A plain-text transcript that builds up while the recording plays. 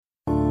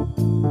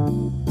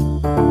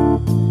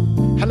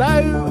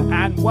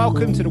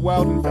Welcome to The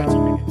World in 30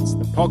 Minutes,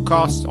 the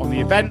podcast on the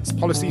events,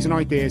 policies and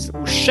ideas that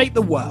will shape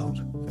the world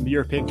from the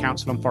European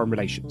Council on Foreign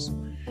Relations.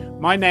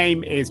 My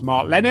name is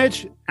Mark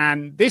Leonard,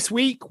 and this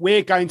week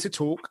we're going to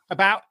talk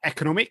about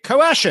economic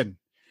coercion.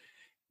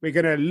 We're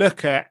going to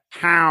look at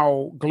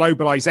how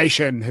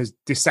globalization has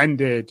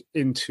descended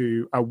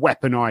into a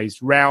weaponized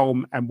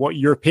realm and what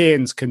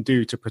Europeans can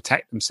do to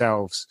protect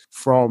themselves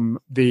from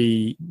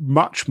the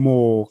much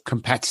more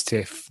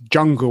competitive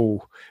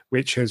jungle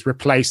which has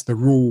replaced the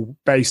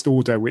rule-based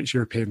order which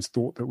Europeans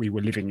thought that we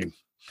were living in.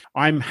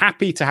 I'm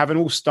happy to have an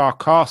all-star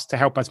cast to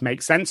help us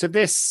make sense of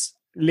this.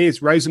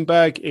 Liz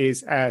Rosenberg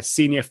is a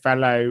senior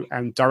fellow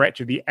and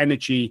director of the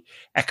Energy,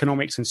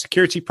 Economics and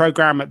Security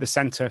Program at the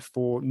Center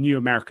for New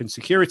American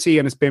Security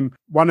and has been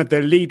one of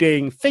the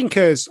leading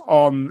thinkers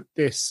on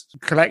this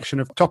collection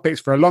of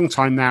topics for a long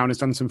time now and has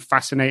done some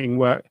fascinating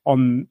work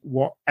on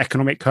what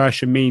economic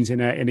coercion means in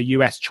a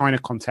US-China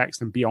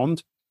context and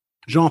beyond.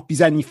 Jean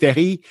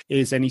Pisani-Ferry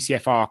is an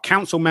ECFR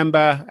council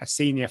member, a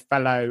senior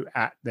fellow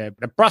at the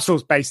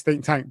Brussels-based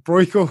think tank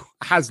Bruegel,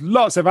 has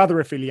lots of other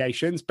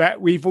affiliations, but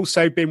we've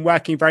also been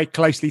working very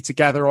closely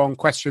together on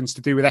questions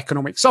to do with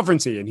economic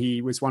sovereignty. And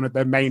he was one of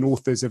the main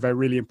authors of a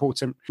really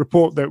important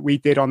report that we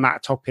did on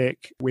that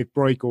topic with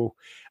Bruegel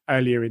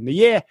earlier in the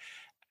year.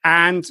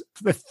 And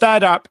the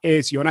third up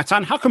is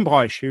Jonathan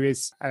Hackenbroich, who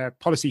is a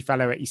policy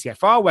fellow at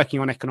ECFR working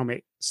on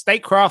economic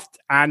statecraft.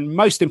 And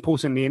most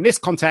importantly, in this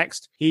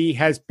context, he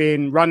has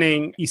been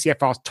running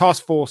ECFR's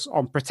task force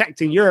on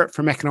protecting Europe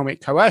from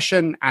economic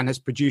coercion and has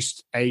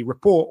produced a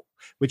report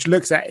which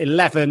looks at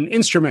 11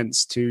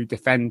 instruments to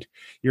defend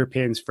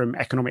Europeans from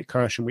economic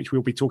coercion, which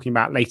we'll be talking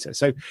about later.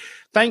 So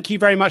thank you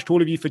very much to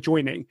all of you for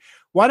joining.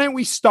 Why don't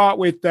we start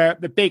with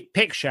the big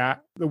picture,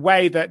 the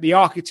way that the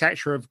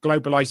architecture of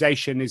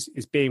globalization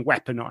is being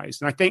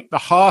weaponized. And I think the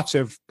heart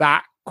of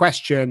that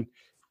question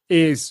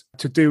is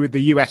to do with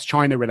the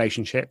US-China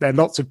relationship. There are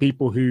lots of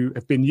people who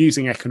have been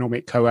using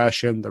economic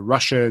coercion, the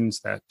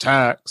Russians, the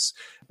Turks,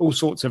 all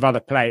sorts of other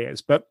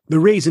players. But the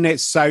reason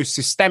it's so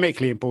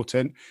systemically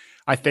important,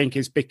 I think,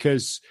 is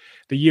because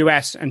the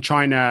US and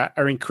China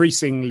are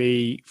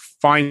increasingly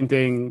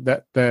finding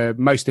that the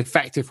most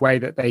effective way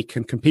that they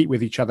can compete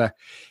with each other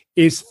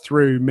is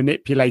through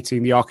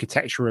manipulating the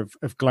architecture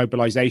of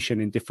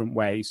globalization in different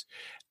ways.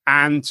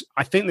 And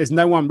I think there's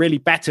no one really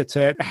better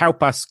to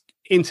help us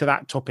into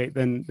that topic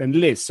than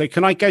Liz. So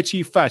can I go to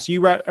you first?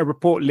 You wrote a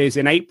report, Liz,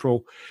 in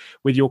April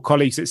with your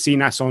colleagues at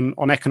CNAS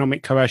on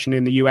economic coercion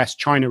in the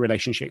US-China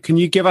relationship. Can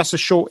you give us a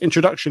short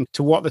introduction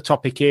to what the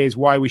topic is,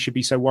 why we should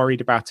be so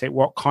worried about it,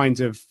 what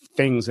kinds of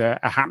things are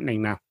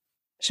happening now?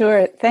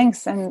 Sure.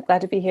 Thanks. I'm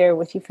glad to be here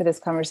with you for this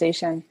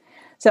conversation.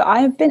 So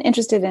I've been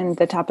interested in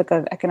the topic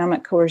of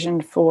economic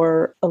coercion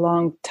for a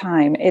long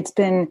time. It's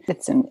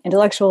an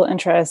intellectual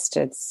interest.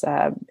 It's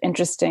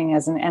interesting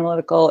as an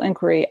analytical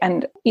inquiry.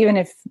 And even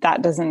if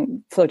that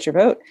doesn't float your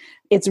boat,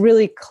 it's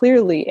really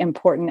clearly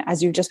important,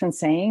 as you've just been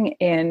saying,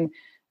 in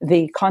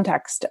the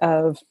context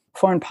of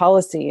foreign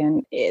policy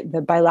and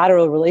the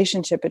bilateral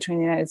relationship between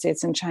the United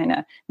States and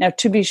China. Now,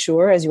 to be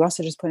sure, as you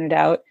also just pointed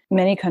out,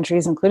 many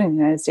countries, including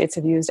the United States,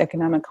 have used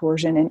economic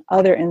coercion in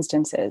other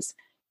instances.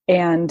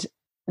 And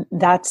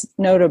that's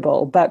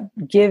notable, but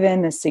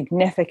given the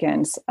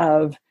significance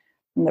of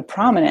the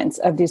prominence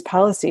of these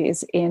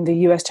policies in the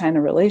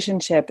US-China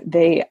relationship,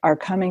 they are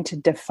coming to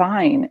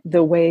define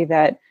the way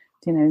that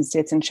the United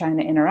States and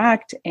China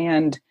interact,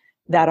 and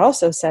that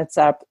also sets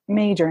up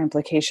major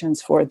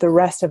implications for the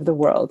rest of the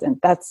world. And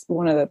that's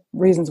one of the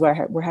reasons why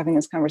we're having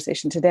this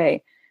conversation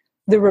today.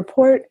 The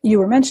report you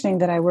were mentioning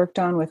that I worked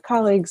on with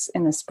colleagues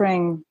in the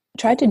spring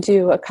tried to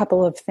do a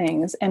couple of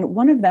things. And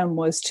one of them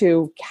was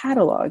to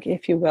catalog,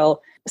 if you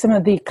will, some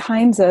of the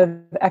kinds of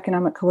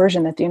economic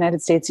coercion that the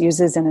United States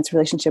uses in its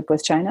relationship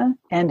with China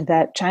and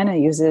that China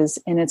uses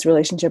in its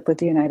relationship with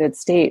the United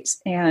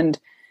States. And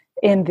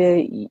in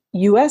the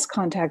US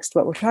context,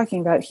 what we're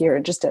talking about here,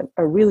 just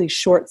a really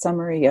short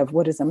summary of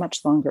what is a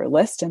much longer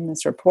list in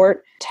this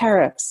report: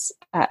 tariffs,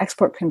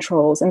 export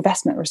controls,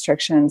 investment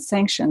restrictions,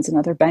 sanctions, and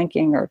other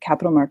banking or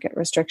capital market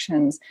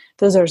restrictions.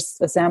 Those are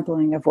a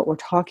sampling of what we're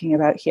talking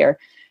about here.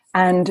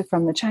 And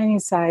from the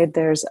Chinese side,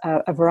 there's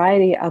a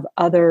variety of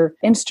other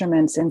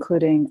instruments,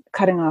 including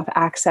cutting off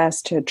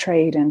access to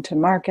trade and to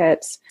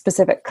markets,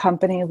 specific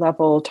company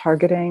level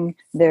targeting.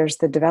 There's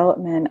the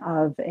development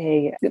of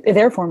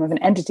their form of an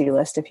entity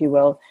list, if you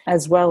will,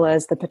 as well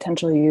as the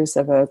potential use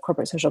of a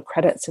corporate social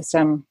credit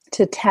system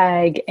to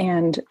tag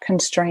and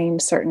constrain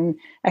certain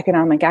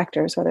economic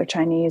actors, whether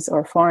Chinese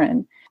or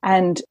foreign.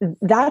 And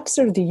that's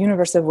sort of the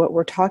universe of what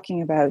we're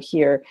talking about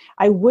here.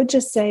 I would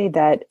just say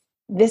that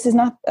this is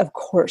not, of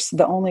course,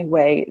 the only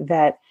way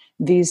that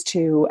these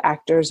two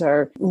actors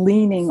are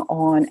leaning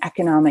on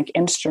economic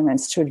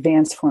instruments to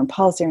advance foreign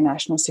policy or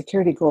national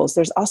security goals.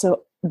 There's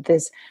also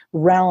this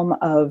realm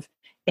of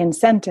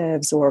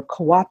incentives or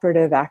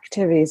cooperative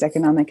activities,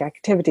 economic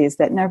activities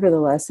that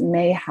nevertheless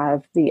may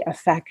have the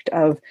effect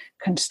of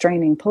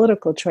constraining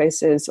political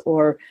choices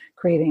or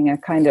creating a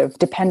kind of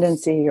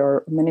dependency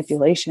or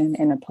manipulation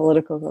in a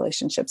political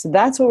relationship. So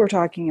that's what we're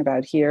talking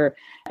about here.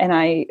 And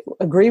I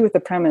agree with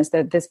the premise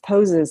that this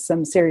poses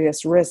some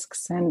serious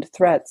risks and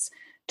threats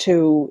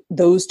to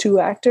those two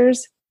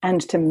actors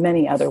and to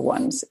many other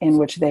ones in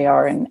which they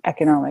are in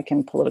economic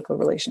and political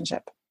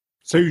relationship.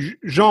 So,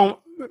 Jean,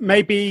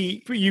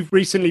 maybe you've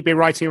recently been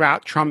writing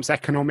about Trump's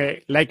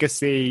economic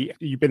legacy.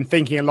 You've been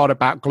thinking a lot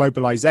about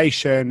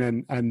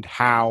globalization and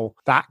how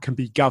that can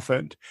be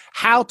governed.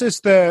 How does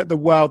the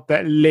world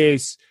that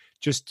Liz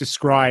just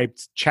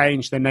described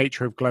change the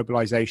nature of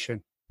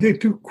globalization? There are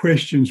two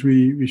questions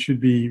we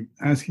should be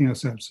asking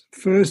ourselves.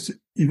 First,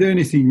 is there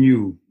anything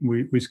new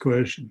with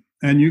coercion?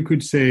 And you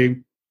could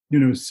say,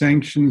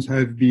 sanctions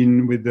have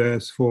been with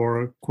us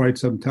for quite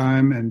some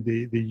time, and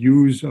the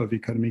use of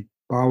economic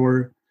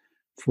power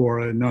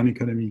for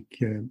non-economic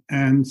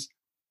ends.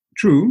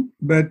 True,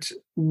 but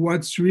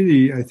what's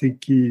really, I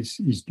think, is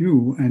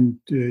new, and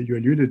you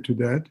alluded to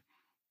that,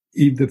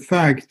 is the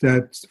fact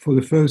that for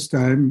the first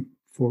time,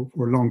 for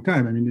a long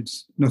time,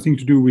 it's nothing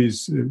to do with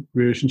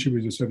relationship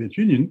with the Soviet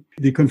Union,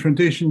 the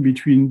confrontation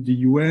between the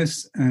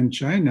US and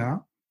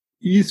China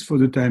is, for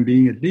the time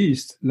being at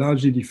least,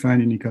 largely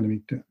defined in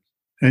economic terms.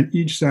 And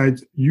each side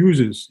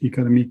uses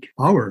economic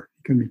power,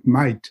 economic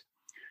might,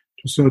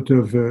 to sort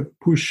of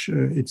push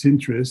its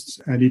interests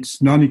and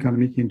its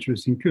non-economic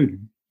interests included.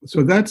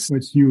 So that's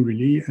what's new,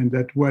 really, and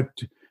that what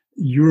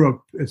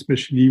Europe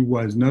especially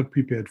was not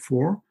prepared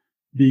for,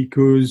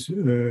 because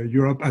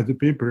Europe, as the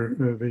paper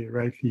very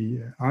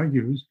rightly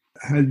argues,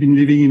 has been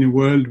living in a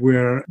world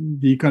where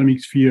the economic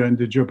sphere and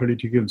the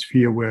geopolitical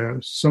sphere were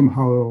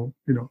somehow,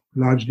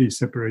 largely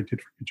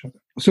separated from each other.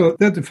 So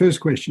that's the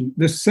first question.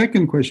 The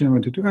second question I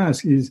wanted to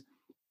ask is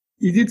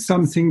it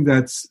something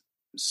that's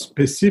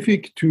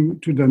specific to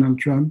Donald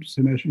Trump's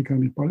national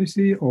economic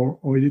policy,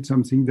 or is it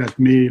something that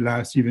may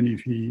last even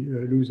if he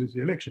loses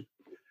the election?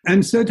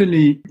 And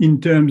certainly in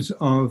terms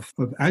of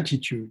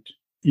attitude,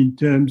 in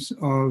terms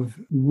of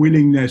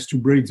willingness to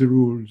break the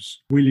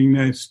rules,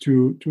 willingness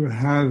to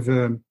have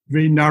a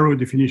very narrow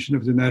definition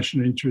of the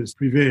national interest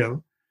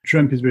prevail,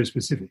 Trump is very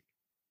specific.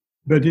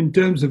 But in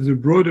terms of the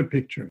broader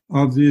picture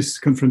of this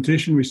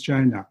confrontation with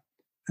China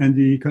and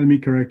the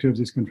economic character of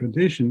this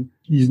confrontation,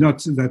 he's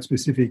not that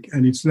specific.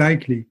 And it's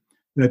likely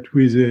that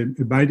with a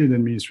Biden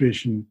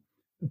administration,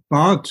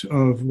 part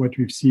of what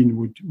we've seen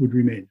would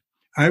remain.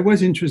 I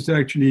was interested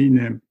actually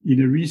in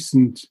a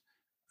recent,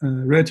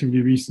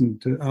 relatively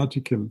recent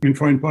article in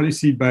Foreign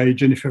Policy by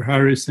Jennifer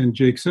Harris and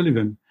Jake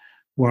Sullivan,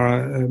 who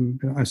are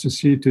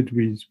associated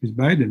with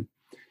Biden.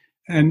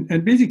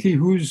 And basically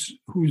whose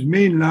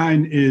main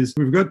line is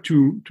we've got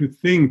to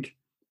think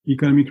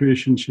economic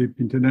relationship,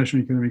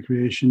 international economic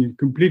relation in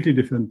completely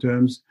different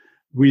terms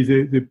with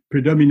the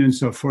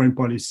predominance of foreign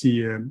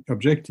policy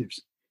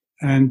objectives.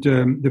 And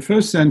the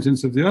first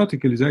sentence of the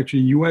article is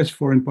actually US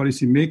foreign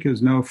policy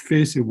makers now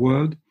face a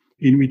world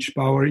in which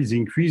power is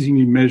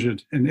increasingly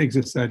measured and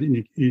exercised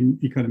in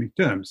economic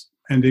terms.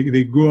 And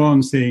they go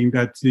on saying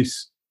that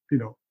this,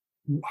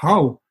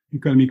 how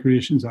economic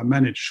relations are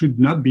managed should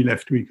not be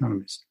left to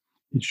economists.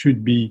 It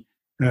should be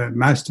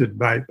mastered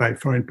by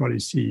foreign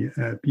policy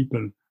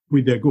people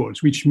with their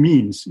goals, which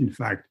means, in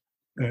fact,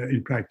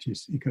 in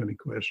practice, economic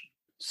coercion.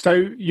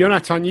 So,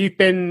 Jonathan, you've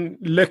been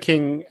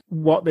looking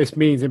what this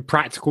means in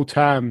practical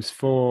terms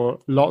for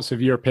lots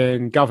of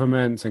European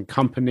governments and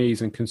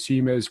companies and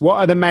consumers. What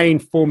are the main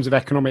forms of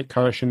economic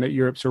coercion that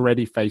Europe's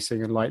already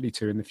facing and likely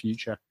to in the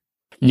future?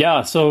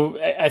 Yeah, so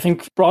I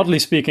think broadly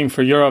speaking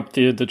for Europe,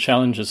 the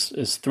challenge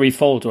is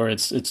threefold, or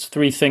it's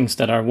three things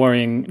that are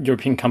worrying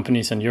European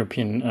companies and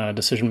European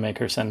decision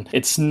makers. And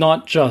it's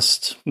not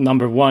just,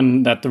 number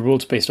one, that the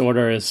rules-based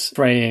order is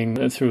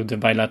fraying through the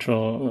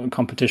bilateral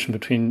competition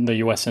between the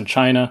US and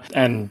China,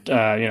 and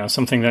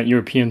something that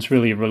Europeans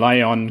really rely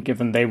on,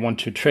 given they want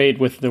to trade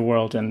with the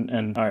world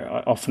and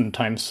are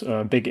oftentimes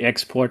big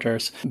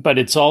exporters. But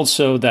it's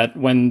also that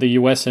when the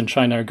US and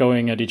China are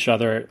going at each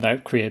other,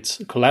 that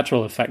creates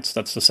collateral effects.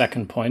 That's the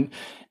second point.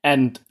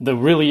 And the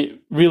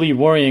really, really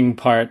worrying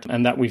part,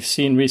 and that we've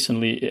seen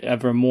recently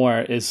ever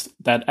more, is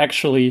that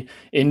actually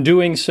in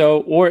doing so,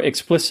 or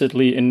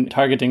explicitly in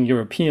targeting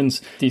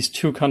Europeans, these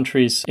two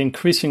countries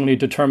increasingly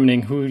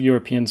determining who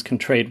Europeans can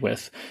trade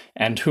with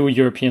and who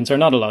Europeans are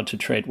not allowed to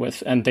trade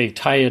with. And they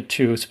tie it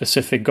to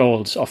specific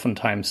goals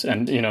oftentimes.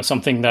 And,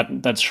 something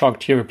that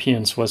shocked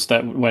Europeans was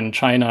that when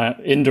China,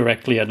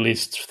 indirectly at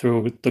least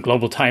through the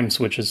Global Times,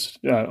 which is,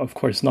 of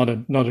course, not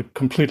a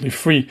completely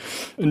free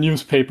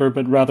newspaper,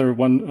 but rather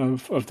one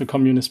of the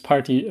Communist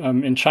Party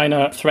in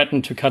China,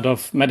 threatened to cut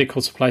off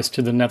medical supplies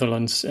to the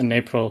Netherlands in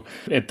April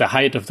at the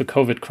height of the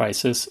COVID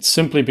crisis,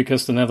 simply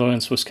because the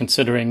Netherlands was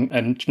considering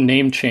a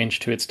name change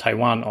to its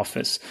Taiwan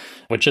office,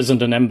 which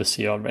isn't an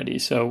embassy already.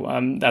 So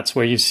that's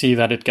where you see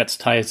that it gets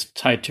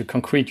tied to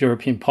concrete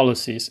European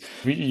policies.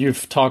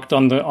 You've talked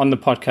on the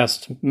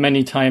podcast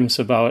many times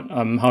about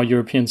how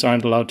Europeans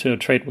aren't allowed to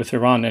trade with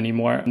Iran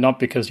anymore, not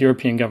because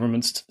European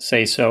governments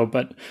say so,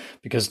 but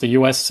because the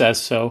US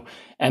says so.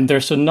 And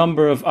there's a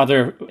number of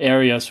other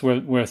areas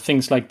where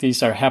things like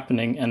these are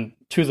happening, and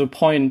to the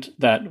point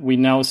that we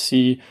now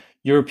see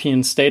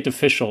European state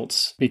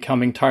officials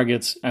becoming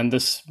targets, and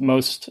this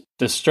most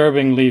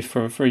disturbingly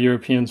for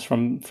Europeans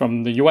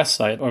from the US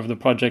side of the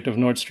project of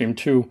Nord Stream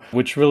 2,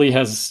 which really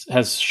has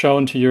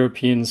shown to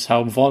Europeans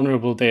how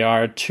vulnerable they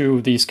are to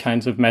these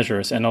kinds of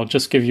measures. And I'll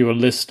just give you a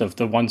list of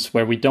the ones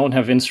where we don't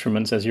have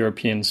instruments as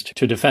Europeans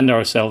to defend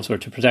ourselves or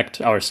to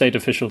protect our state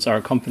officials, our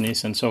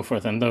companies, and so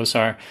forth. And those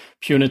are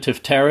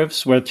punitive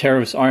tariffs, where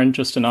tariffs aren't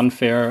just an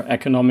unfair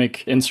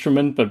economic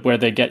instrument, but where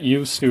they get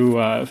used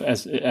to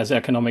as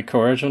economic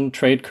coercion,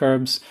 trade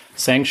curbs,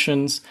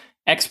 sanctions,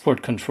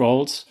 export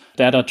controls,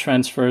 data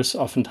transfers,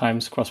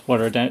 oftentimes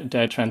cross-border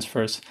data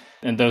transfers.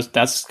 And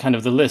that's kind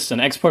of the list. And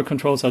export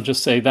controls, I'll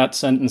just say that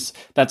sentence,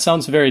 that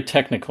sounds very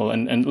technical.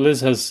 And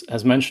Liz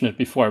has mentioned it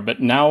before. But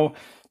now,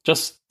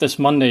 just this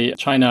Monday,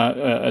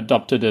 China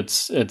adopted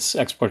its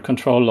export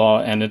control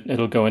law, and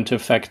it'll go into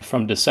effect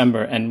from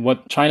December. And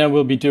what China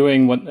will be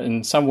doing, what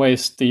in some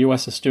ways the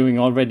US is doing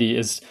already,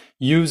 is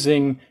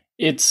using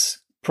its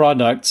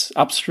products,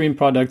 upstream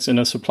products in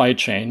a supply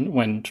chain,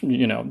 when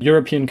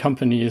European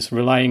company is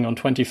relying on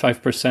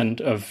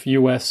 25% of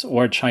US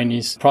or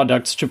Chinese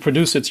products to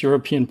produce its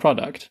European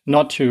product,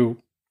 not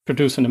to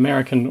produce an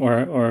American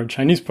or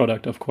Chinese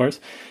product, of course.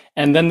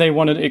 And then they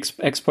want to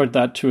export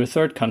that to a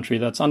third country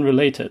that's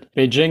unrelated.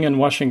 Beijing and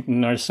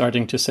Washington are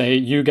starting to say,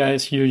 you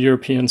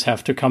Europeans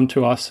have to come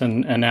to us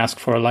and ask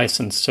for a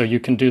license so you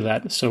can do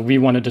that. So we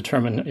want to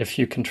determine if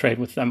you can trade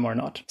with them or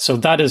not. So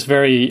that is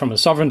very, from a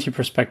sovereignty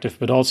perspective,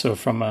 but also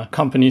from a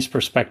company's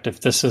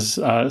perspective, this is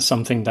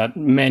something that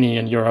many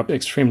in Europe are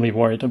extremely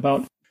worried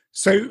about.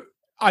 So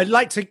I'd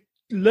like to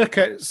look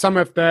at some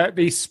of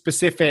these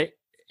specific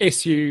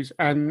issues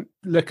and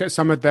look at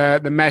some of the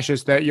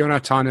measures that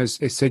Jonathan is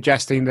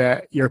suggesting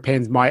that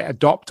Europeans might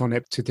adopt on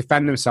it to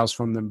defend themselves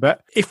from them.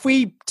 But if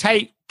we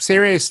take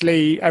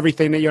seriously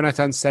everything that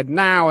Jonathan said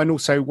now, and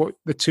also what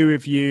the two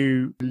of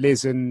you,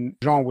 Liz and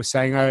Jean, were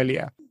saying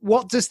earlier,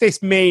 what does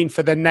this mean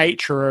for the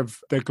nature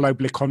of the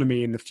global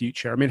economy in the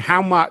future? I mean,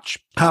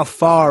 how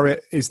far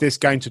is this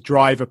going to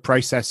drive a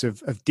process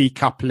of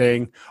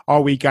decoupling?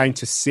 Are we going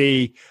to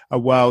see a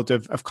world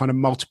of kind of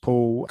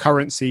multiple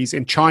currencies?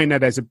 In China,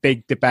 there's a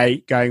big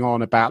debate going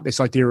on about this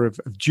idea of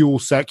dual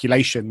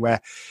circulation, where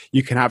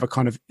you can have a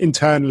kind of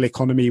internal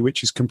economy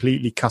which is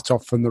completely cut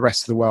off from the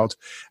rest of the world,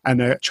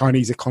 and a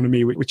Chinese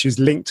economy which is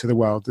linked to the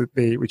world,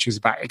 which is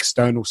about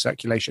external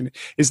circulation.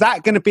 Is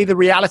that going to be the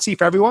reality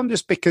for everyone,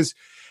 just because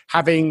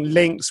having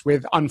links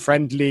with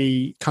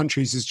unfriendly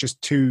countries is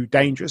just too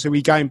dangerous? Are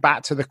we going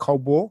back to the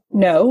Cold War?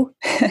 No.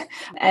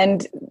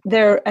 And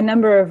there are a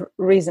number of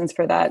reasons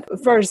for that.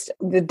 First,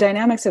 the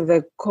dynamics of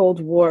the Cold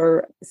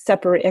War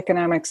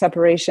economic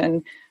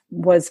separation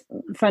was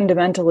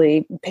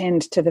fundamentally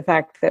pinned to the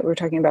fact that we're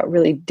talking about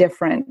really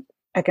different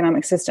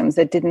economic systems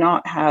that did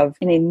not have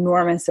an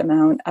enormous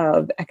amount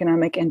of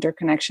economic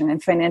interconnection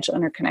and financial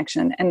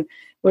interconnection. And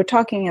we're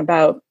talking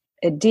about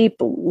a deep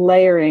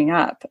layering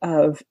up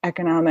of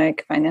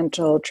economic,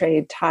 financial,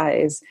 trade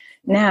ties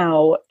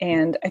now.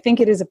 And I think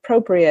it is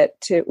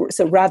appropriate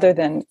so rather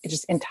than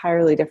just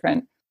entirely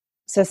different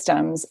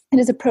systems, it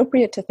is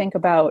appropriate to think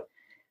about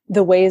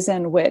the ways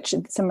in which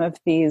some of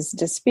these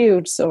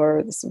disputes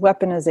or this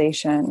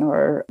weaponization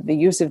or the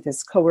use of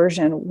this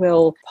coercion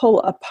will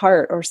pull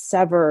apart or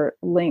sever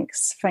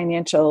links,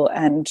 financial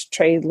and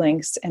trade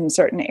links in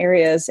certain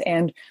areas.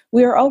 And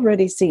we are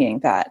already seeing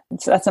that.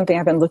 So that's something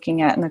I've been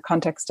looking at in the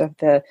context of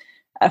the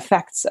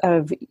effects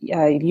of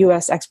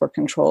U.S. export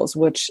controls,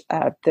 which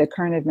the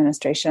current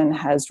administration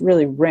has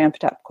really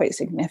ramped up quite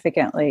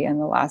significantly in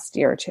the last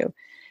year or two.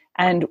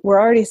 And we're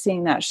already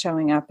seeing that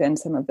showing up in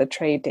some of the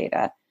trade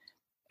data.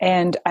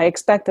 And I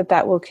expect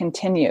that will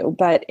continue,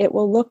 but it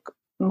will look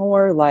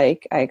more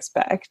like, I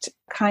expect,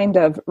 kind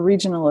of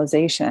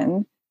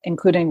regionalization,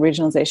 including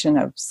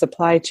regionalization of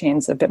supply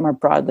chains a bit more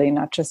broadly,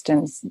 not just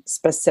in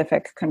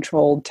specific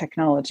controlled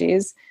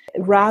technologies,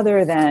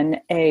 rather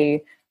than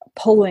a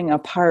pulling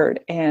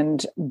apart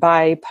and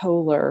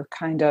bipolar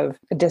kind of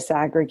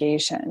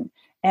disaggregation.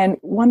 And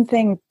one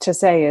thing to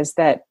say is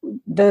that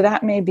though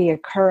that may be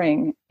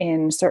occurring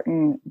in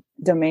certain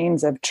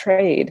domains of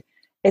trade,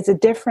 it's a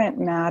different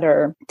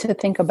matter to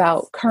think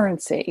about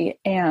currency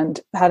and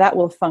how that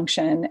will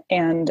function.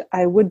 And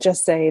I would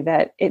just say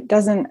that it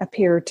doesn't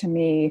appear to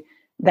me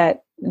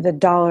that the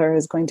dollar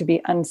is going to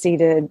be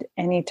unseated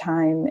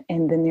anytime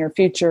in the near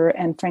future.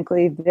 And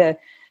frankly, the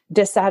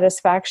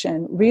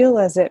dissatisfaction, real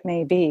as it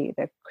may be,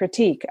 the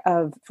critique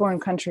of foreign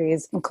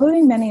countries,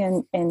 including many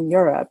in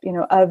Europe,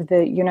 of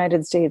the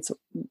United States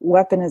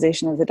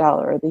weaponization of the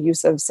dollar, or the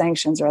use of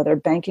sanctions or other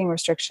banking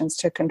restrictions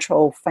to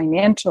control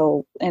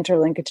financial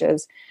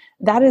interlinkages,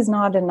 that is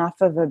not enough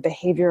of a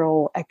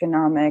behavioral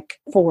economic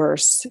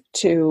force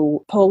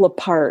to pull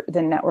apart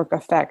the network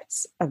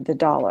effects of the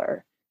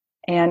dollar.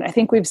 And I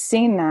think we've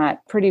seen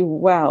that pretty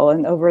well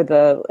and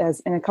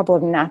as in a couple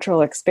of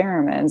natural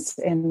experiments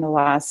in the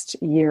last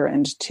year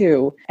and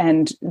two.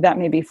 And that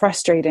may be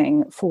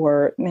frustrating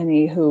for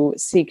many who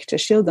seek to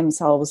shield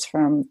themselves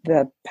from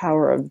the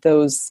power of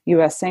those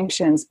US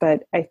sanctions.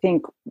 But I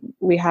think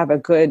we have a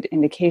good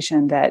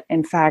indication that,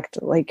 in fact,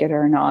 like it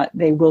or not,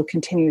 they will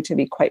continue to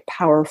be quite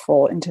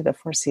powerful into the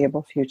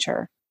foreseeable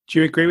future. Do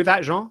you agree with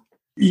that, Jean?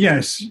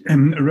 Yes,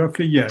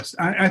 roughly yes.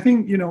 I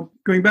think,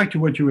 going back to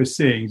what you were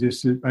saying,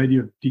 this idea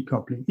of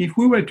decoupling, if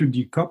we were to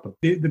decouple,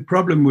 the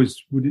problem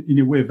would in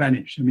a way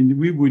vanish. I mean,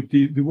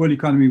 the world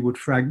economy would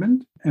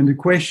fragment, and the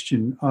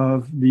question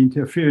of the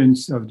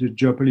interference of the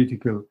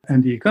geopolitical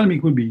and the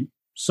economic would be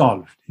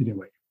solved in a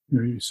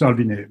way, solved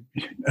in an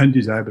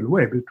undesirable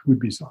way, but it would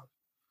be solved.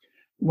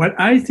 What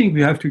I think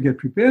we have to get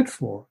prepared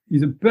for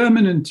is a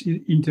permanent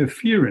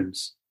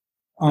interference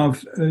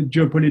of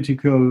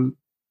geopolitical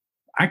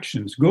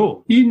actions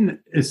go in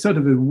a sort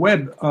of a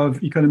web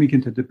of economic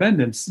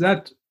interdependence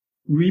that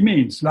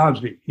remains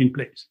largely in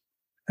place.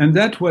 And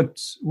that's what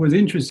was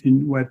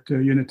interesting, what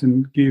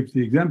Jonathan gave,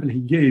 the example he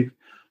gave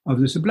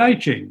of the supply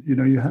chain.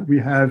 We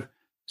have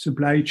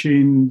supply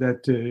chain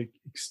that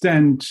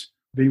extend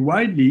very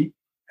widely.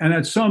 And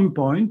at some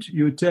point,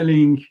 you're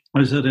telling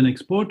a certain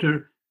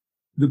exporter,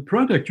 the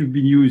product you've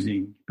been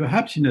using,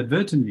 perhaps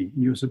inadvertently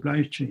in your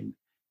supply chain,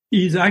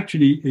 is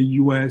actually a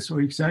US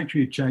or it's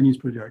actually a Chinese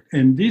product.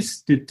 And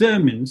this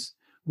determines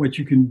what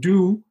you can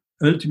do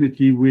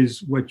ultimately with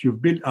what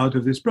you've built out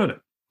of this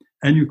product.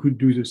 And you could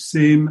do the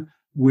same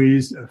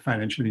with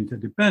financial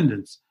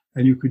interdependence.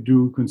 And you could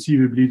do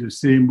conceivably the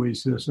same with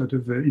sort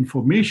of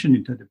information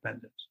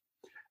interdependence.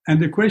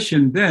 And the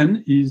question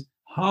then is,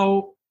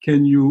 how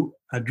can you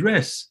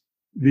address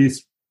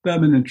this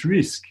permanent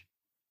risk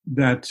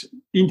that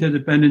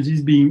interdependence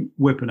is being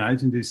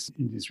weaponized in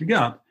this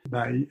regard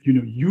by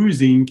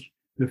using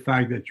the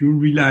fact that you're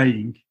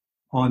relying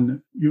on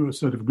your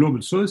sort of global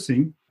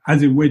sourcing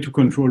as a way to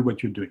control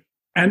what you're doing.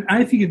 And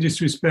I think in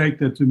this respect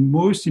that the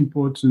most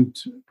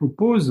important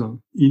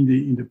proposal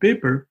in the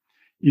paper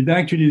is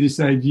actually this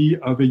idea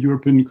of a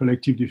European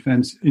collective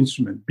defense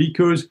instrument,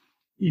 because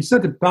it's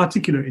not a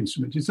particular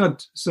instrument. It's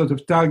not sort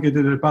of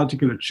targeted at a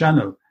particular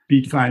channel, be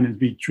it finance,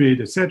 be it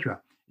trade, etc.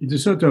 It's a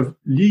sort of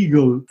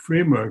legal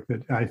framework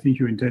that I think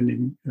you're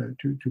intending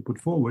to put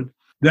forward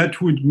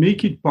that would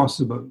make it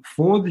possible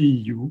for the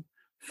EU,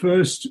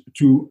 first,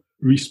 to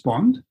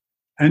respond,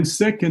 and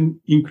second,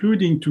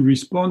 including to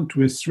respond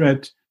to a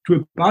threat to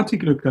a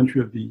particular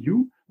country of the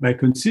EU by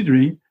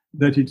considering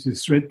that it's a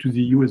threat to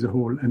the EU as a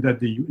whole and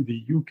that the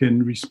EU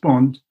can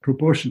respond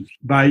proportionally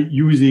by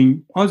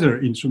using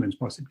other instruments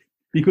possibly.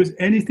 Because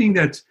anything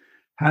that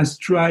has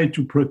tried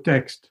to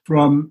protect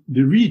from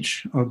the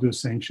reach of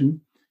those sanctions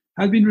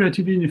has been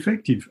relatively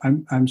ineffective.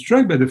 I'm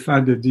struck by the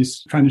fact that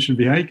this financial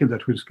vehicle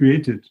that was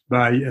created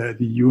by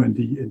the EU and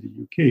the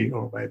UK,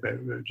 or by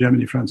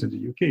Germany, France, and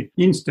the UK,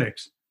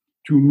 INSTEX,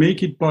 to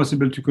make it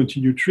possible to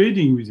continue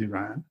trading with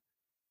Iran,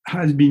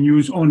 has been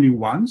used only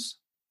once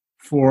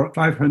for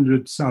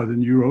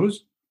 500,000 euros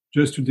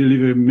just to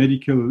deliver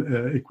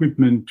medical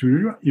equipment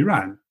to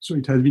Iran. So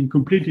it has been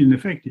completely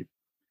ineffective,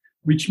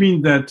 which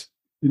means that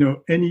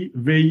any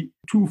very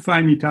too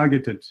finely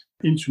targeted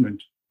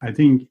instrument, I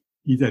think,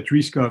 is at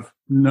risk of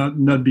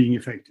not being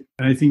effective.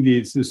 And I think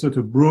there's a sort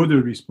of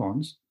broader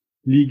response,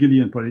 legally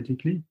and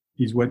politically,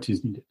 is what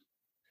is needed.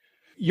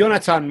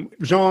 Jonathan,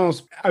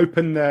 Jean's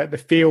opened the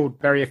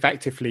field very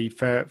effectively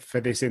for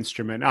this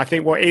instrument. I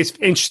think what is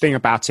interesting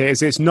about it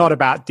is it's not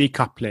about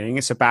decoupling.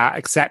 It's about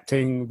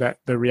accepting that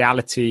the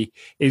reality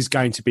is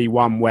going to be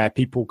one where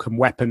people can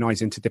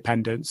weaponize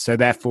interdependence. So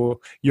therefore,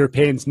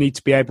 Europeans need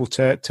to be able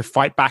to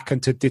fight back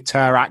and to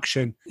deter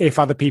action if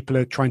other people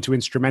are trying to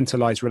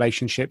instrumentalize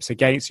relationships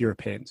against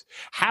Europeans.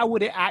 How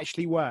would it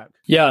actually work?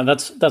 Yeah,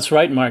 that's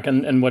right, Mark.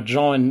 And what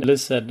Jean and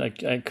Liz said,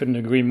 I couldn't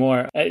agree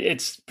more.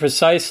 It's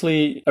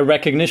precisely a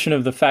recognition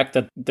of the fact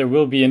that there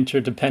will be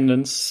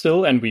interdependence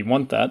still, and we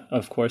want that,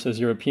 of course, as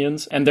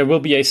Europeans, and there will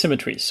be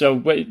asymmetry.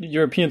 So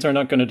Europeans are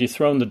not going to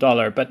dethrone the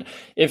dollar, but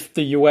if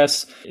the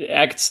US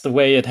acts the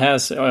way it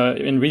has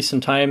in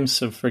recent times,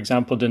 so for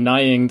example,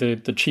 denying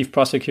the chief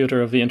prosecutor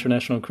of the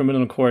International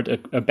Criminal Court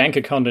a bank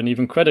account and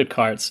even credit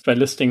cards by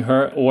listing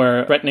her,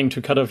 or threatening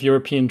to cut off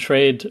European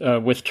trade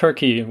with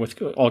Turkey,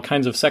 with all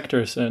kinds of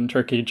sectors in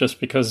Turkey, just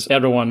because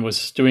Erdogan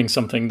was doing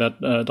something that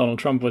Donald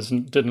Trump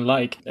didn't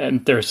like.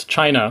 And there's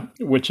China,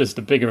 which is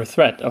the bigger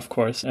threat, of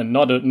course, and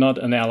not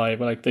an ally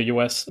like the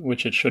US,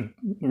 which it should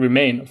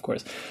remain, of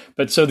course.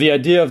 But so the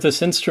idea of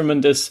this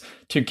instrument is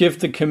to give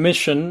the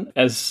Commission,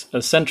 as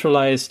a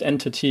centralized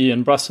entity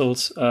in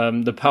Brussels,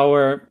 the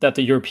power that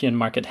the European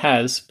market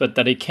has, but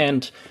that it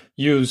can't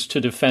use to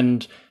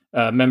defend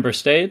member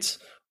states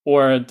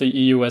or the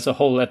EU as a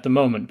whole at the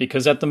moment?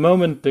 Because at the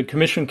moment, the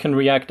Commission can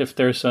react if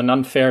there's an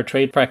unfair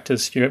trade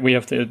practice. We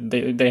have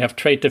they have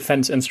trade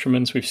defense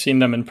instruments. We've seen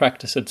them in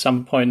practice at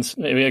some points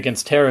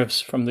against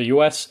tariffs from the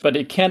US. But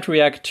it can't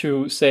react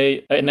to,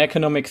 say, an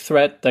economic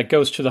threat that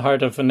goes to the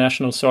heart of a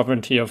national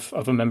sovereignty of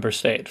a member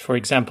state. For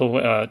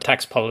example,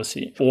 tax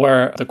policy,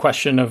 or the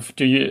question of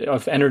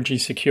energy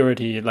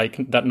security, like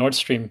that Nord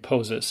Stream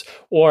poses,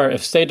 or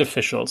if state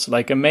officials,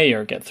 like a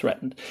mayor, get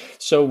threatened.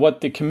 So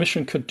what the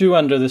Commission could do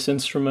under this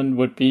instrument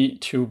would be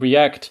to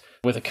react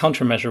with a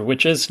countermeasure,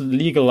 which is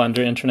legal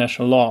under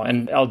international law.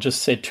 And I'll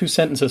just say 2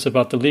 sentences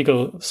about the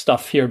legal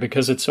stuff here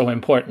because it's so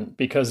important.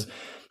 Because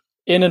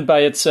in and by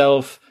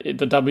itself,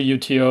 the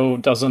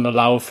WTO doesn't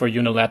allow for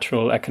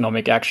unilateral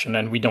economic action.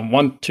 And we don't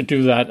want to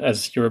do that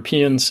as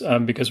Europeans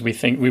because we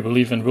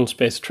believe in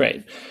rules-based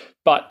trade.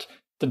 But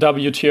the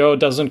WTO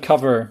doesn't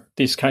cover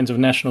these kinds of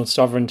national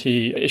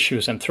sovereignty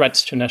issues and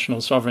threats to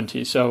national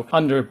sovereignty. So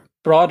under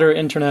broader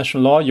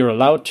international law, you're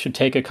allowed to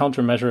take a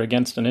countermeasure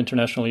against an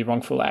internationally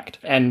wrongful act.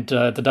 And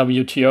the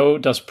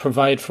WTO does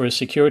provide for a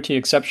security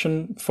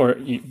exception for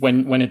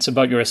when it's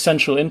about your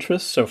essential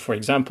interests. So, for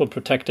example,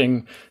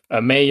 protecting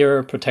a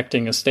mayor,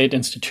 protecting a state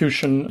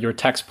institution, your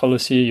tax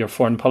policy, your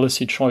foreign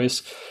policy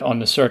choice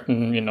on a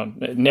certain,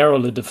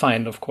 narrowly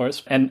defined, of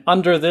course. And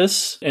under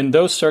this, in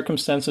those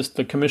circumstances,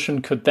 the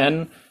Commission could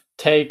then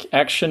take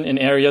action in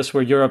areas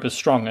where Europe is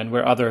strong and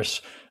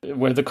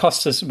where the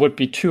costs would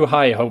be too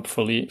high,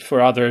 hopefully,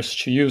 for others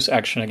to use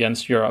action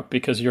against Europe,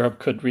 because Europe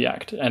could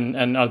react.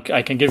 And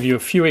I can give you a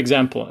few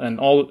examples, and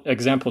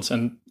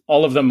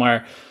all of them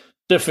are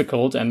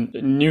difficult and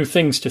new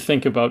things to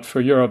think about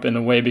for Europe in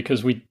a way,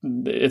 because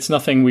it's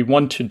nothing we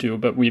want to do,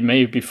 but we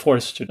may be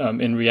forced to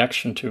in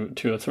reaction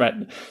to a threat.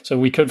 So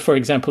we could, for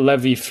example,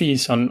 levy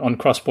fees on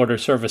cross-border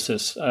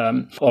services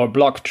or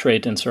block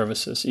trade in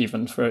services,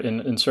 even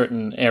in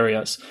certain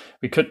areas.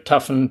 We could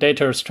toughen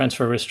data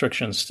transfer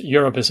restrictions.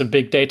 Europe is a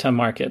big data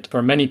market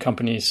for many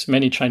companies,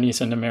 many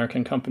Chinese and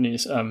American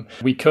companies.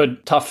 We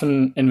could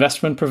toughen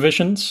investment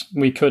provisions.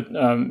 We could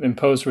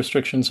impose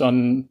restrictions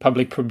on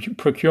public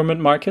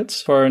procurement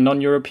markets for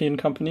non-European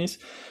companies.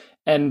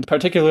 And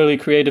particularly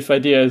creative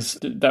idea is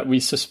that we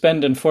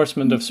suspend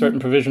enforcement of certain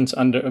provisions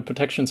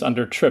protections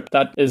under TRIP.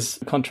 That is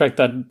a contract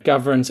that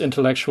governs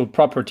intellectual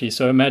property.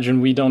 So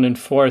imagine we don't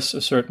enforce a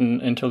certain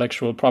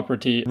intellectual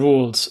property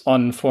rules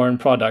on foreign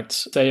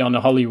products, say on a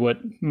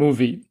Hollywood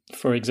movie,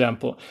 for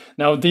example.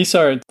 Now, these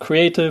are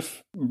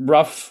creative,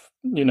 rough,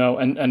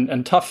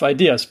 and tough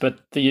ideas. But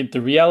the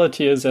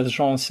reality is, as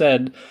Jean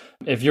said,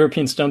 if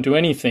Europeans don't do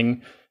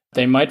anything,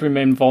 they might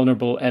remain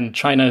vulnerable, and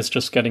China is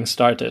just getting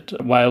started,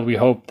 while we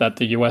hope that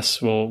the US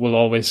will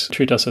always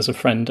treat us as a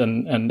friend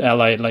and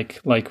ally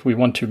like we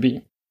want to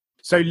be.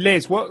 So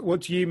Liz, what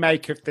do you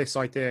make of this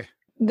idea?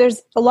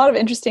 There's a lot of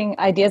interesting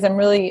ideas.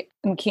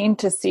 I'm keen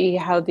to see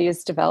how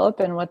these develop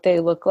and what they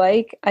look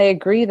like. I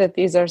agree that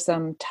these are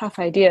some tough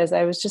ideas.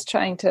 I was just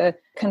trying to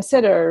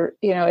consider,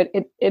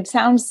 it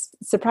sounds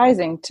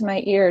surprising to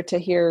my ear to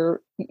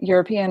hear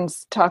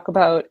Europeans talk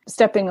about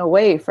stepping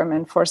away from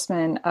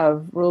enforcement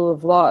of rule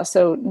of law.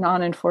 So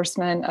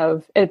non-enforcement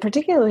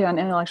particularly on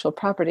intellectual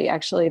property,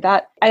 actually,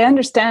 that I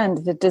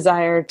understand the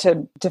desire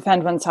to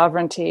defend one's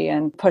sovereignty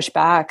and push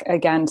back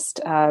against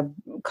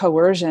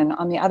coercion.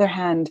 On the other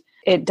hand,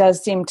 it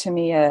does seem to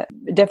me a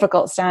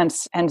difficult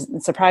stance and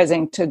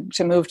surprising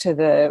to move to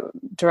the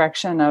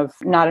direction of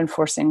not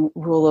enforcing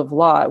rule of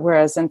law,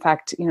 whereas in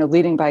fact,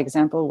 leading by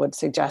example would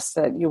suggest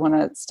that you want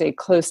to stay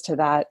close to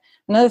that.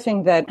 Another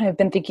thing that I've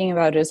been thinking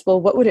about is,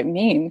 well, what would it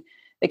mean,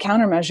 the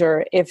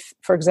countermeasure, if,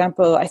 for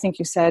example, I think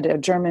you said a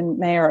German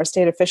mayor or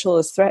state official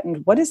is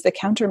threatened? What is the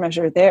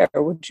countermeasure there?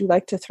 Would you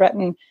like to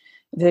threaten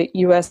the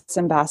US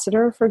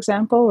ambassador, for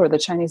example, or the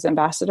Chinese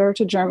ambassador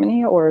to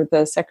Germany, or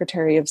the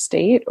Secretary of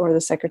State or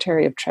the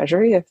Secretary of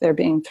Treasury if they're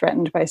being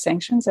threatened by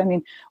sanctions? I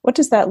mean, what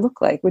does that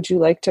look like? Would you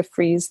like to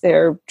freeze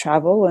their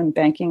travel and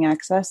banking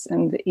access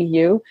in the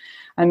EU?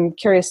 I'm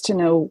curious to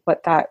know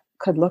what that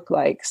could look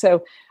like.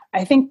 So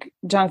I think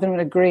Jonathan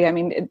would agree. I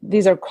mean,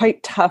 these are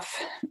quite tough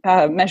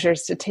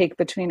measures to take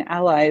between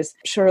allies,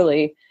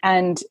 surely.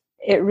 And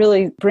it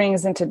really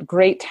brings into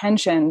great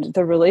tension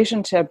the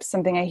relationship.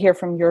 Something I hear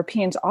from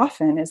Europeans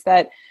often is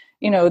that,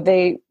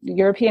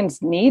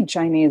 Europeans need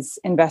Chinese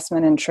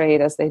investment and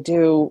trade as they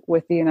do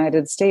with the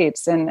United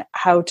States, and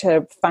how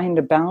to find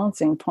a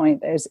balancing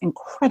point is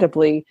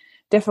incredibly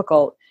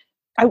difficult.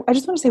 I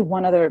just want to say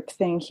one other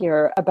thing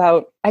here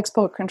about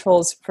export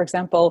controls, for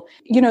example.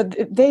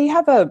 They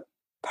have a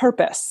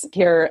purpose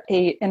here,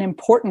 an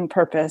important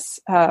purpose,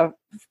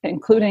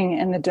 including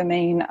in the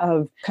domain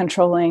of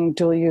controlling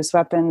dual-use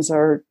weapons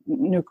or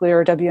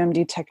nuclear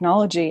WMD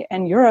technology.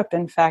 And Europe,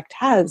 in fact,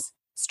 has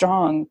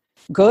strong,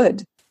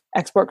 good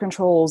export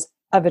controls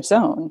of its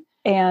own.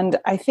 And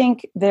I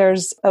think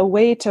there's a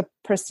way to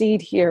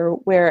proceed here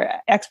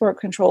where export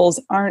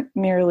controls aren't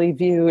merely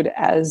viewed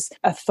as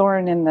a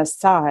thorn in the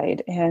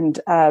side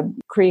and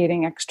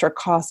creating extra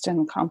cost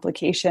and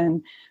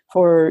complication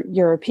for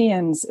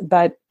Europeans,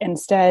 but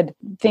instead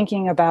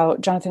thinking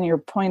about, Jonathan, your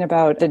point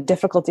about the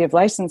difficulty of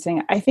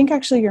licensing, I think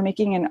actually you're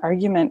making an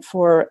argument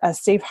for a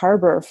safe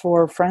harbor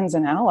for friends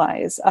and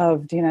allies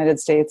of the United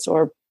States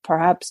or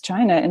perhaps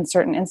China in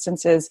certain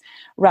instances,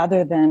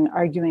 rather than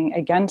arguing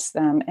against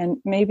them. And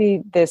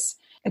maybe this,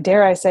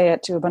 dare I say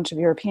it to a bunch of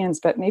Europeans,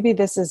 but maybe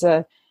this is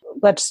a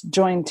let's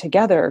join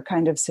together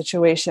kind of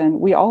situation.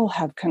 We all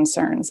have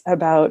concerns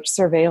about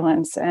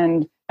surveillance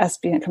and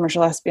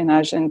commercial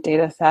espionage and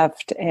data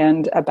theft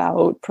and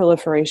about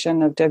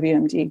proliferation of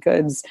WMD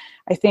goods.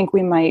 I think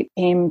we might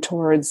aim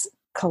towards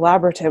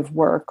collaborative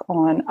work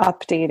on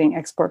updating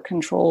export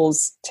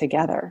controls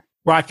together.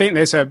 Well, I think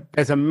there's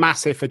a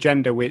massive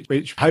agenda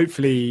which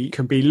hopefully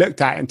can be looked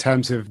at in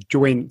terms of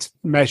joint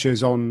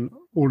measures on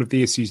all of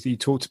the issues that you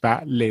talked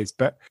about, Liz.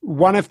 But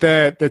one of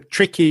the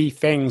tricky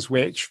things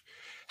which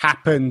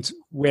happened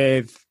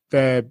with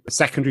the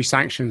secondary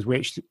sanctions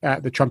which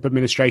the Trump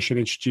administration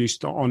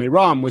introduced on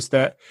Iran was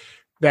that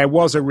there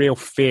was a real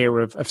fear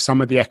of some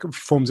of the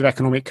forms of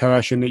economic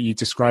coercion that you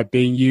described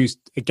being used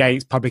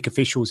against public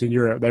officials in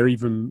Europe. There are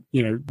even,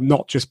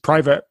 not just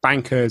private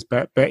bankers,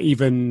 but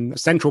even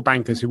central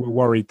bankers who were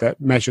worried that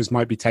measures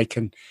might be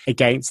taken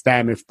against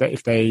them if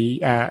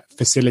they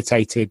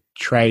facilitated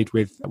trade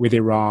with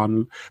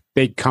Iran.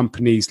 Big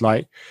companies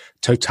like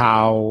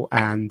Total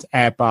and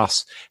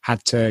Airbus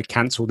had to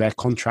cancel their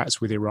contracts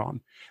with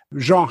Iran.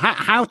 Jean,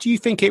 how do you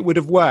think it would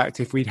have worked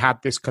if we'd had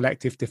this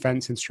collective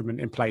defense instrument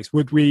in place?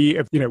 Would we,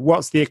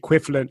 what's the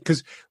equivalent?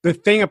 Because the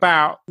thing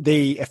about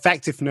the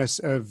effectiveness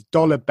of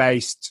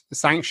dollar-based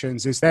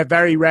sanctions is they're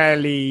very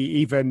rarely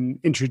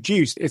even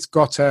introduced. It's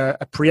got a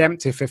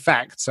preemptive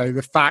effect. So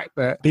the fact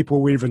that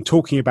people were even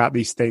talking about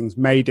these things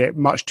made it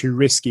much too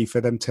risky for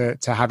them to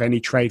have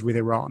any trade with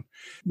Iran.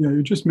 Yeah,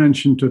 you just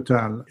mentioned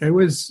Total. I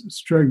was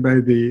struck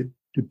by the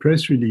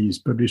press release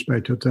published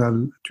by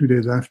Total 2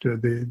 days after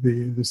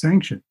the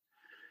sanction.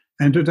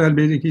 And Total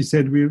basically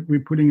said,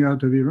 we're pulling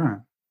out of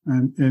Iran.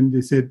 And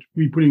they said,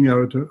 we're pulling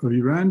out of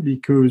Iran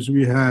because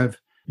we have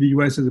the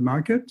US as a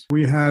market.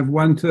 We have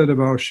 1/3 of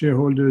our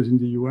shareholders in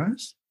the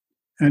US.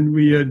 And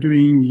we are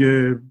doing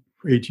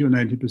 80 or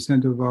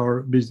 90% of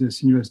our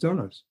business in US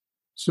dollars.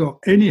 So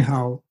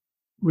anyhow,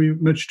 we're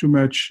much too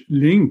much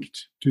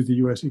linked to the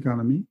US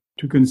economy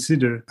to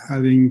consider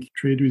having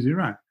trade with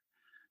Iran.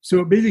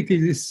 So basically,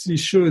 this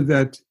shows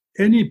that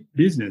any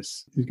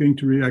business is going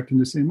to react in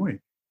the same way.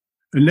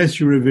 Unless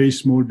you're a very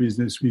small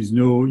business with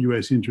no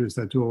U.S. interest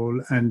at all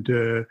and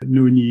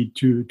no need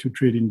to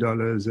trade in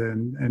dollars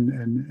and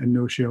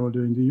no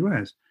shareholder in the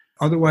U.S.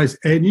 Otherwise,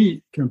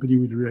 any company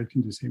would react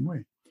in the same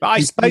way. But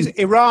I suppose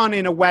Iran,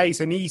 in a way,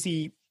 is an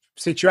easy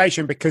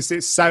situation because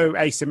it's so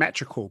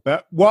asymmetrical.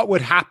 But what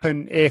would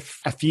happen if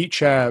a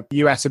future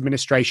US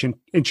administration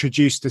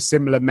introduced a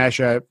similar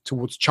measure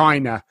towards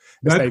China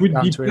as they've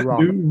done to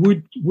Iran?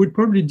 Would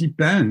probably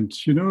depend.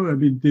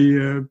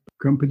 The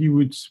company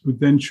would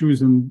then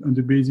choose on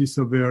the basis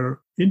of their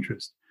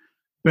interest.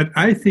 But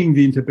I think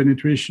the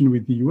interpenetration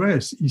with the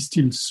US is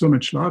still so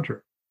much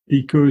larger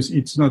because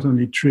it's not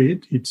only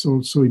trade, it's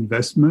also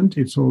investment,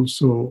 it's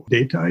also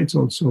data, it's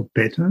also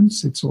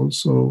patents, it's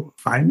also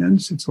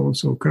finance, it's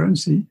also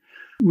currency.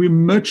 We're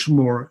much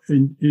more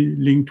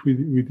linked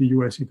with the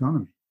US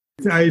economy.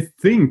 I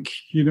think,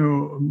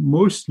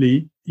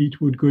 mostly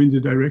it would go in the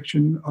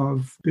direction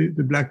of the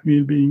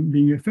blackmail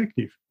being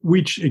effective,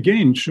 which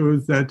again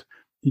shows that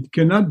it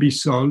cannot be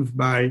solved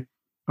by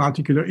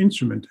particular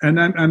instrument. And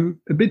I'm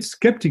a bit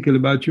skeptical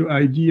about your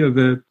idea of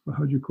a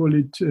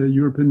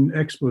European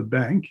Export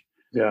Bank.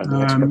 Yeah,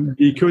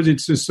 because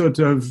it's a sort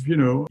of,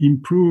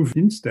 improved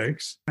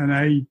index, and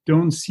I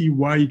don't see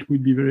why it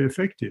would be very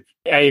effective.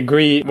 I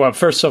agree. Well,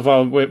 first of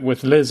all,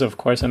 with Liz, of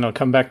course, and I'll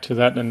come back to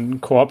that, and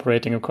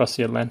cooperating across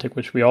the Atlantic,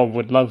 which we all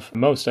would love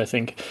most, I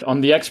think.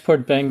 On the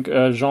Export Bank,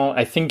 Jean,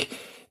 I think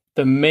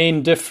the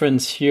main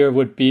difference here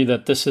would be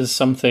that this is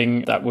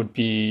something that would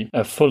be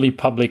a fully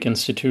public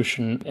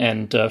institution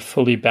and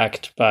fully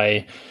backed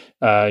by,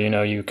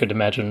 you could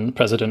imagine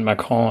President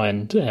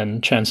Macron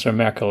and Chancellor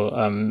Merkel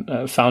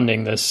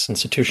founding this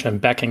institution and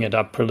backing it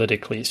up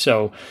politically.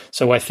 So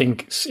I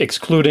think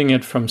excluding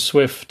it from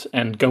SWIFT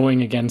and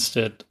going against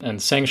it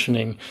and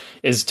sanctioning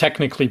is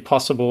technically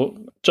possible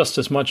just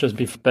as much as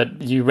before,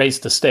 but you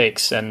raise the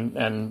stakes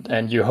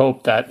and you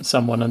hope that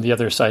someone on the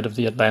other side of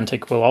the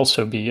Atlantic will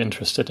also be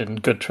interested in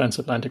good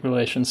transatlantic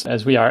relations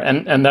as we are.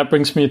 And that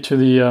brings me to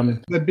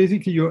the... But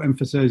basically you're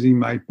emphasizing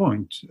my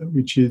point,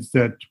 which is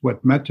that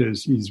what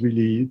matters is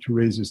really to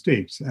raise the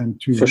stakes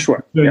and to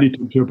turn it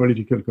into a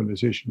political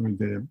conversation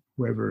with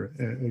whoever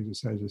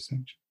exercises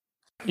sanctions.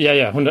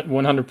 Yeah,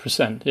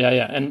 100%.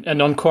 Yeah.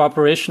 And on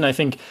cooperation, I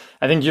think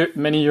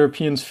many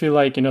Europeans feel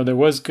like, there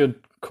was good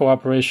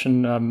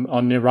cooperation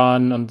on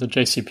Iran, on the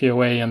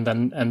JCPOA,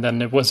 and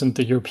then it wasn't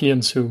the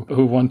Europeans who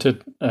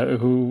wanted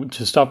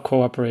to stop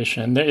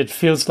cooperation. And it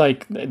feels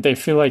like they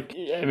feel like,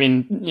 I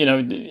mean, you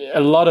know,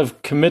 a lot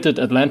of committed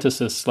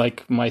Atlanticists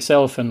like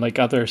myself and like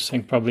others, I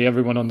think probably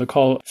everyone on the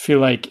call, feel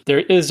like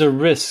there is a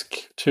risk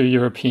to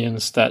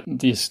Europeans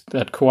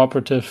that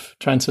cooperative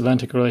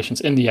transatlantic relations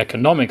in the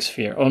economic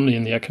sphere, only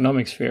in the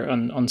economic sphere,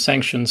 on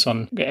sanctions,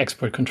 on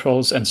export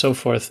controls and so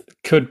forth,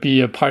 could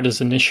be a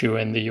partisan issue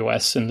in the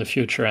US in the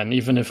future. And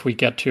even if we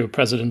get to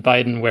President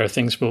Biden, where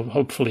things will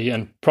hopefully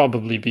and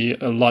probably be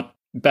a lot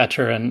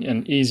better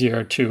and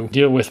easier to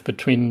deal with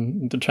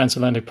between the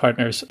transatlantic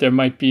partners, there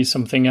might be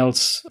something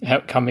else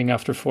coming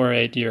after 4 or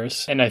 8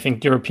 years. And I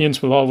think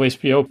Europeans will always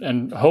be open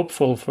and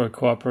hopeful for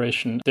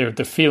cooperation.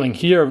 The feeling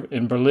here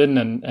in Berlin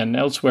and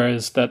elsewhere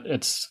is that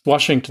it's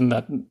Washington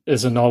that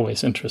isn't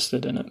always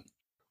interested in it.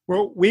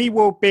 Well, we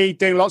will be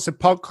doing lots of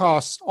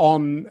podcasts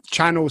on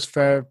channels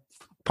for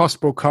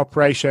possible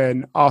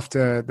cooperation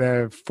after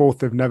the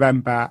 4th of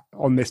November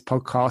on this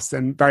podcast,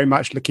 and very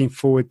much looking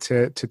forward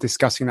to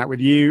discussing that with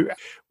you.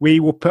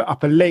 We will put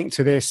up a link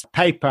to this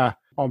paper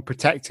on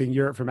protecting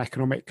Europe from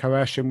economic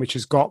coercion, which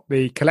has got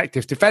the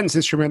collective defense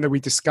instrument that we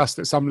discussed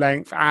at some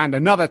length, and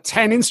another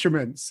 10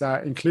 instruments,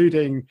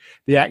 including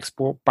the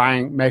export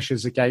bank,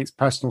 measures against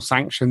personal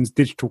sanctions,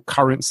 digital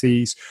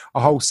currencies, a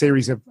whole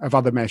series of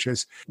other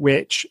measures,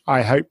 which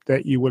I hope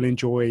that you will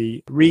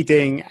enjoy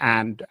reading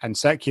and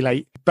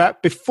circulate.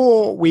 But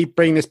before we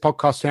bring this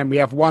podcast to end, we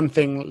have one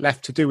thing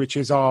left to do, which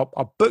is our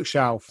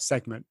bookshelf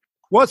segment.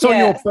 What's on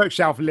your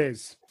bookshelf,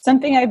 Liz?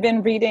 Something I've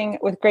been reading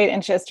with great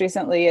interest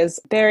recently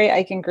is Barry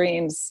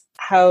Eichengreen's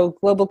How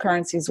Global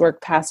Currencies Work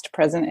Past,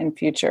 Present, and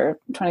Future,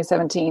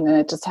 2017, and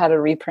it just had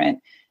a reprint.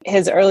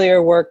 His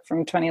earlier work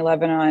from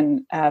 2011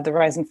 on the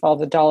rise and fall of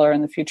the dollar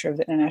and the future of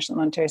the international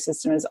monetary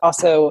system is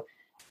also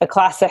a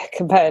classic,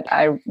 but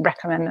I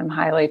recommend them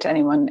highly to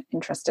anyone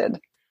interested.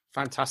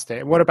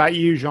 Fantastic. And what about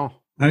you, Jean?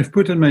 I've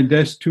put on my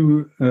desk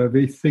two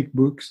very thick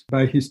books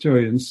by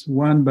historians.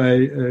 One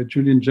by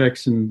Julian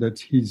Jackson,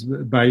 that's his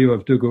bio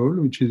of de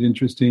Gaulle, which is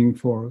interesting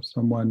for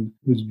someone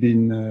who's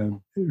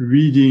been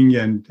reading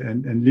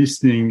and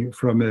listening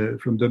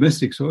from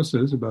domestic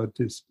sources about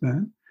this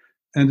man.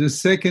 And the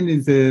second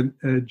is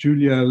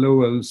Julia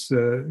Lowell's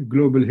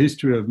Global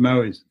History of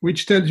Maoism,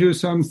 which tells you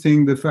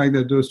something, the fact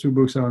that those two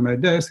books are on my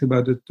desk,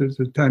 about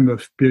the time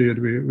of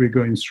period we're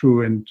going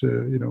through and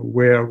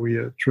where we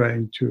are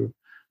trying to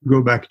go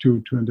back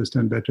to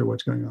understand better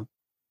what's going on.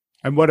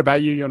 And what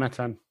about you,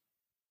 Jonathan?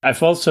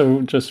 I've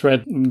also just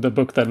read the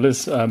book that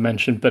Liz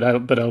mentioned, but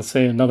I'll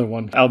say another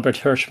one. Albert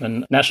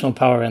Hirschman, National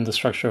Power and the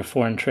Structure of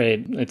Foreign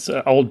Trade. It's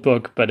an old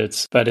book, but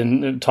it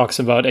talks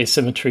about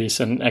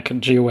asymmetries and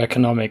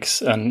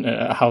geoeconomics and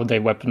how they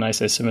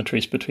weaponize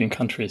asymmetries between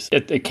countries.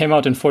 It came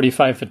out in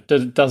 1945.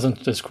 It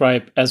doesn't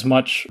describe as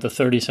much the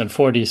 30s and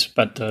 40s,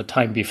 but the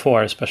time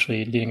before,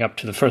 especially leading up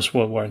to the First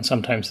World War, and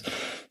sometimes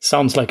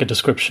sounds like a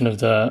description of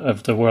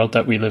the world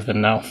that we live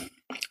in now,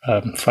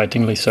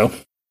 frighteningly so.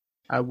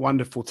 A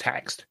wonderful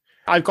text.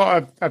 I've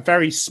got a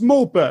very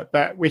small book,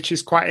 but which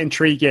is quite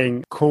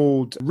intriguing,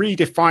 called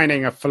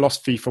Redefining a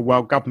Philosophy for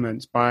World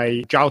Governments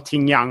by Zhao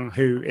Tingyang,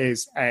 who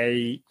is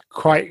a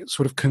quite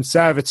sort of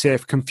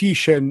conservative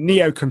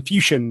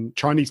neo-Confucian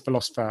Chinese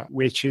philosopher,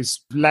 which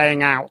is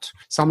laying out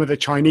some of the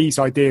Chinese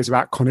ideas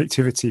about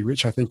connectivity,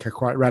 which I think are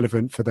quite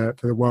relevant for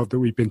the world that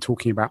we've been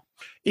talking about.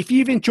 If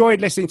you've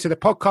enjoyed listening to the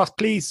podcast,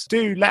 please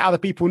do let other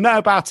people know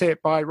about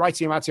it by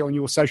writing about it on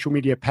your social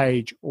media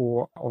page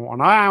or on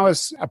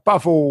ours.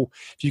 Above all,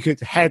 if you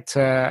could head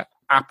to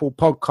Apple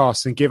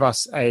Podcasts and give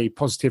us a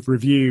positive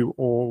review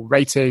or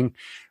rating,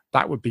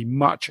 that would be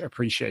much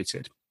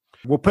appreciated.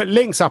 We'll put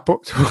links up to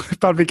the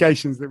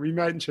publications that we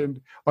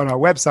mentioned on our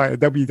website at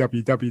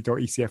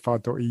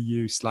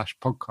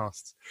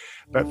www.ecfr.eu/podcasts.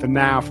 But for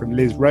now, from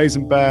Liz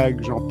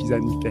Rosenberg, Jean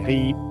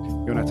Pisani-Ferry,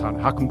 Jonathan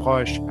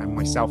Hackenbroich, and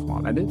myself,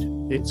 Mark Leonard,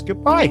 it's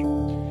goodbye.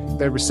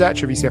 The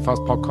researcher of ECFR's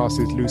podcast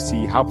is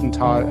Lucy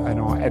Halpenthal, and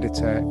our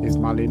editor is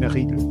Marlene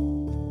Riedel.